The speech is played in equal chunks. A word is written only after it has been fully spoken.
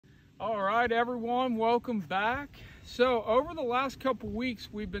All right, everyone, welcome back. So over the last couple weeks,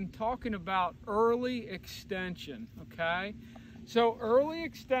 we've been talking about early extension, okay? So early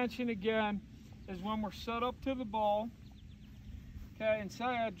extension, again, is when we're set up to the ball, okay? And say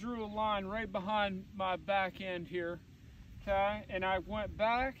I drew a line right behind my back end here, okay? And I went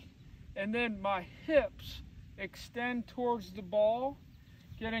back, and then my hips extend towards the ball,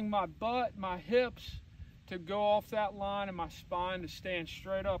 getting my butt, my hips, to go off that line and my spine to stand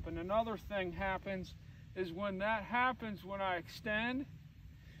straight up. And another thing happens is when that happens, when I extend,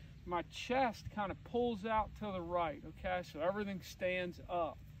 my chest kind of pulls out to the right, okay? So everything stands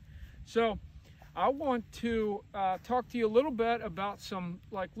up. So I want to talk to you a little bit about some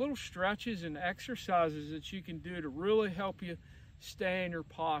little stretches and exercises that you can do to really help you stay in your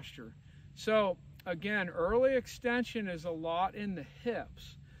posture. So again, early extension is a lot in the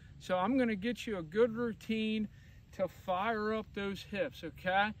hips. So I'm going to get you a good routine to fire up those hips,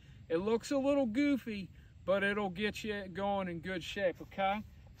 okay? It looks a little goofy, but it'll get you going in good shape, okay?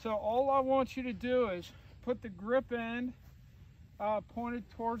 So all I want you to do is put the grip end pointed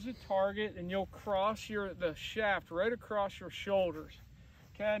towards the target, and you'll cross the shaft right across your shoulders.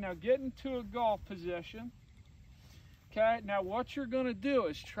 Okay, now get into a golf position. Okay, now what you're going to do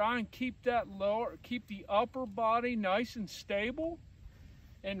is try and keep the upper body nice and stable,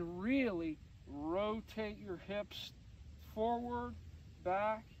 and really rotate your hips forward,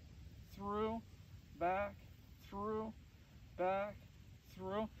 back, through, back, through, back,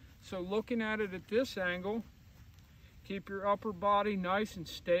 through. So looking at it at this angle, keep your upper body nice and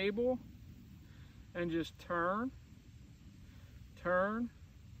stable, and just turn, turn,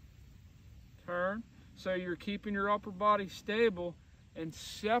 turn. So you're keeping your upper body stable and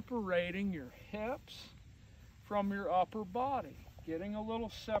separating your hips from your upper body, getting a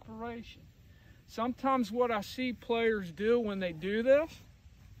little separation. Sometimes what I see players do when they do this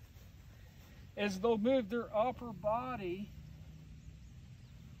is they'll move their upper body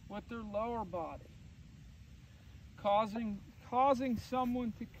with their lower body, causing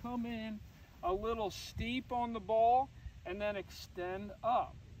someone to come in a little steep on the ball and then extend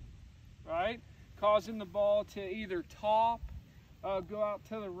up, right? Causing the ball to either top, go out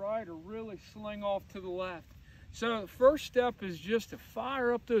to the right, or really sling off to the left. So the first step is just to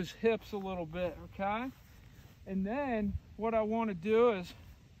fire up those hips a little bit, okay? And then what I want to do is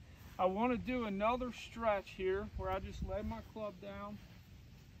I want to do another stretch here where I just lay my club down,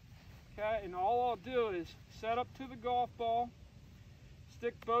 okay? And all I'll do is set up to the golf ball,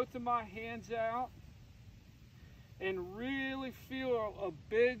 stick both of my hands out, and really feel a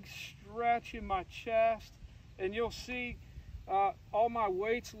big stretch in my chest. And you'll see all my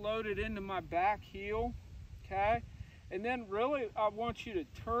weight's loaded into my back heel. Okay, and then really I want you to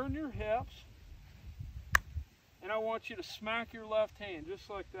turn your hips, and I want you to smack your left hand just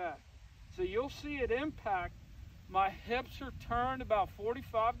like that. So you'll see it impact. My hips are turned about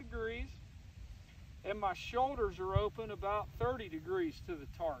 45 degrees, and my shoulders are open about 30 degrees to the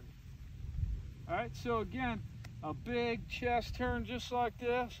target. All right, so again, a big chest turn just like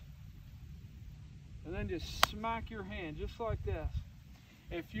this, and then just smack your hand just like this.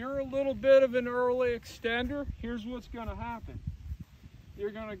 If you're a little bit of an early extender, here's what's going to happen.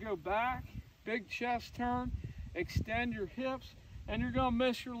 You're going to go back, big chest turn, extend your hips, and you're going to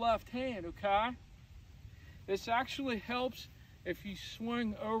miss your left hand, okay? This actually helps if you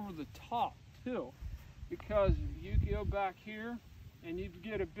swing over the top too, because you go back here and you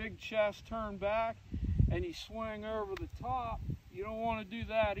get a big chest turn back and you swing over the top. You don't want to do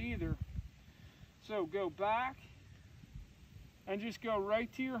that either. So go back and just go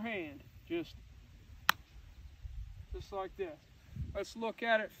right to your hand, just like this. Let's look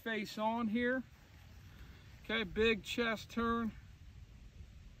at it face on here. Okay, big chest turn.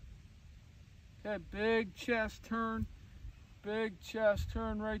 Okay, big chest turn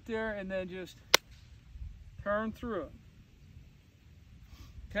right there, and then just turn through it.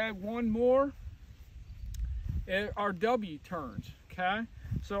 Okay, one more are W turns, okay?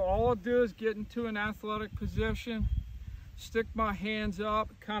 So all I'll do is get into an athletic position, stick my hands up,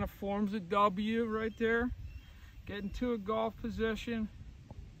 it kind of forms a W right there. Get into a golf position,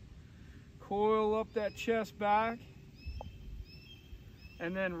 coil up that chest back,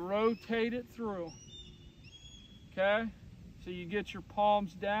 and then rotate it through. Okay? So you get your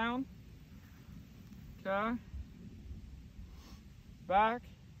palms down. Okay? Back.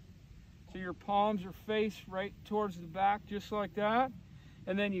 So your palms are faced right towards the back, just like that.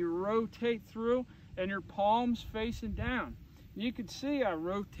 And then you rotate through, and your palms facing down. You can see I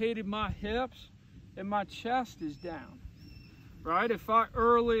rotated my hips and my chest is down, right? If I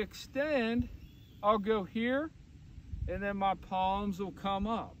early extend, I'll go here and then my palms will come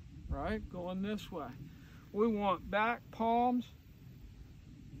up, right? Going this way. We want back palms,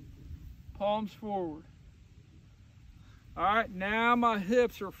 palms forward. All right, now my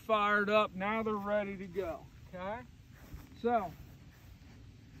hips are fired up. Now they're ready to go, okay? So,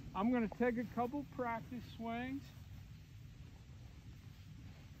 I'm gonna take a couple practice swings.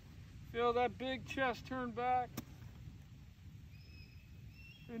 Feel that big chest turn back.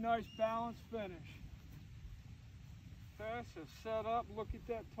 A nice balanced finish. Okay, so set up, look at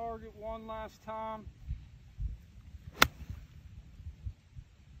that target one last time.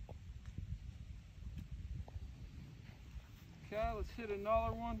 Okay, let's hit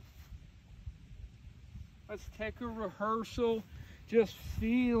another one. Let's take a rehearsal, just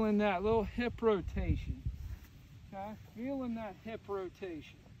feeling that little hip rotation. Okay, feeling that hip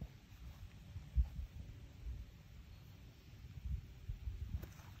rotation.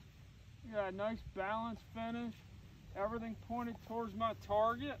 Yeah, nice balanced finish. Everything pointed towards my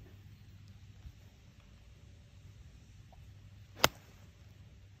target.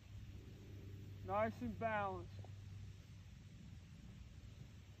 Nice and balanced.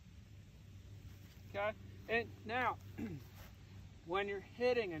 Okay, and now, when you're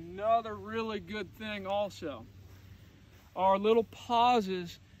hitting, another really good thing also are little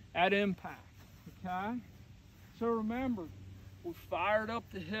pauses at impact, okay? So remember, we fired up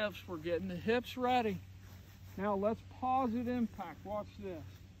the hips, we're getting the hips ready. Now let's pause at impact, watch this.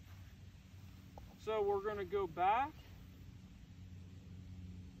 So we're gonna go back.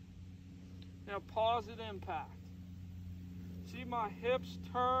 Now pause at impact. See my hips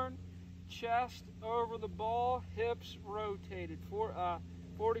turn, chest over the ball, hips rotated for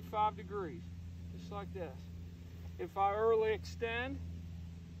 45 degrees, just like this. If I early extend,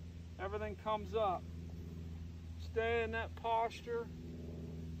 everything comes up. Stay in that posture,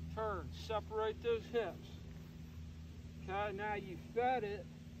 turn, separate those hips. Okay, now you fed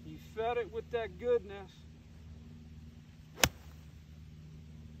it with that goodness.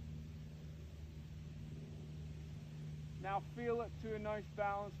 Now feel it to a nice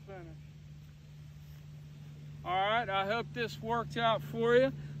balanced finish. All right, I hope this worked out for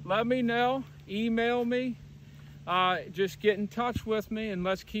you. Let me know, email me, just get in touch with me and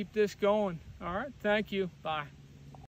let's keep this going. All right, thank you, bye.